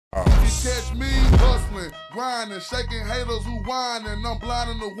catch me hustling, grinding, shaking haters who whining. I'm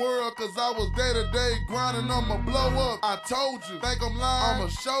blinding the world cause I was day to day grinding. I'ma blow up. I told you, think I'm lying? I'ma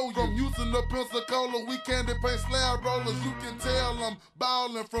show you. From Houston to Pensacola, we candy paint slab rollers. You can tell I'm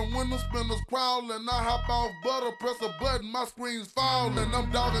ballin'. From window spinners crawling. I hop off butter, press a button, my screen's falling.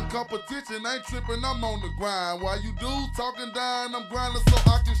 I'm dogging competition, ain't tripping, I'm on the grind. While you dudes talking down, I'm grinding so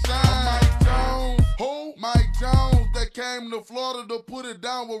I can shine. I'm Mike Jones. Who? Mike Jones. They came to Florida to put it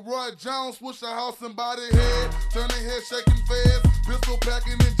down with Roy Jones. Switch a house and body head, turning head shaking fast, pistol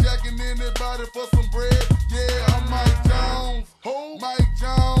packing and jacking anybody for some bread. Yeah, I'm Mike Jones. Who? Mike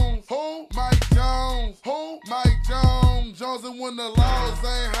Jones. Who? Mike Jones. Who? Mike Jones. Jones, and when the laws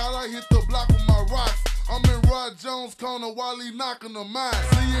ain't hot, I hit the block with my rocks. I'm in Rod Jones' corner while he knocking the mine.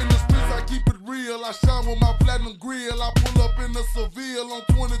 See, in the streets I keep it real. I shine with my platinum grill. I pull up in the Seville on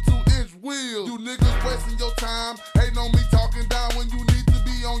 22-inch wheels. You niggas wasting your time, hating on me, talking down when you need to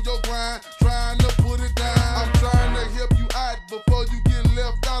be on your grind, trying to put it down. I'm trying to help you out before you get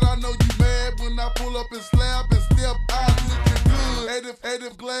left out. I know you mad when I pull up and slap and step out looking good.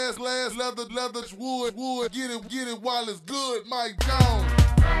 80 glass, leather, wood. Get it while it's good. Mike Jones.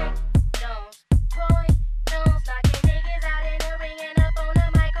 Mike Jones, Roy Jones, knocking niggas out in the ring and up on the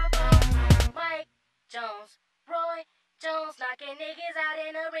microphone. Mike Jones, Roy Jones, knocking niggas out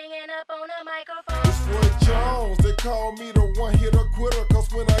in the ring and up on the microphone. It's Roy Jones, they call me the one-hitter quitter. Cause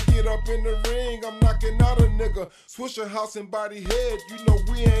when I get up in the ring, I'm knocking out a nigga. Switch a house and body head, you know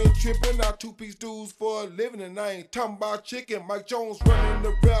we ain't tripping. Our two-piece dudes for a living, and I ain't talking about chicken. Mike Jones running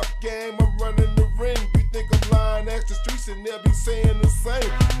the rap game, I'm running the ring. We think I'm lying, ask the streets and they'll be saying the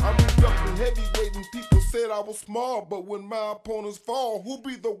same. I moved up in heavyweight and people said I was small, but when my opponents fall, who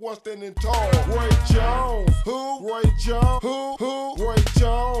be the one standing tall? Roy Jones. Who? Roy Jones. Who? Roy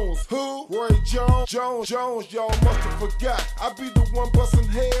Jones. Who? Roy Jones. Jones, y'all must have forgot. I be the one busting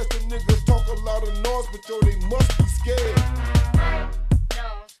heads. The niggas talk a lot of noise, but yo, they must be scared. Mike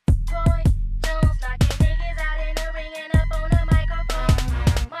Jones, Roy Jones, knocking niggas out in the ring and up on the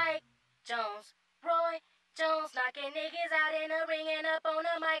microphone. Mike Jones, Roy Jones, knocking niggas out in the ring and up on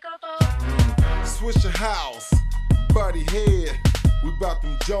the microphone. Switch your house, buddy head. We bout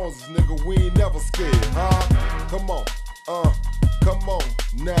them Joneses, nigga, we ain't never scared, huh? Come on, come on,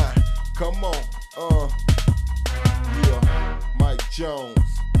 nah, come on, yeah. Mike Jones,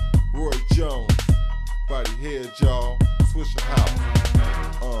 Roy Jones, body head, y'all. Switch your house,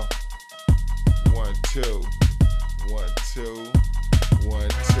 1 2 1 2 1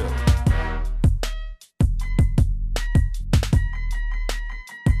 2.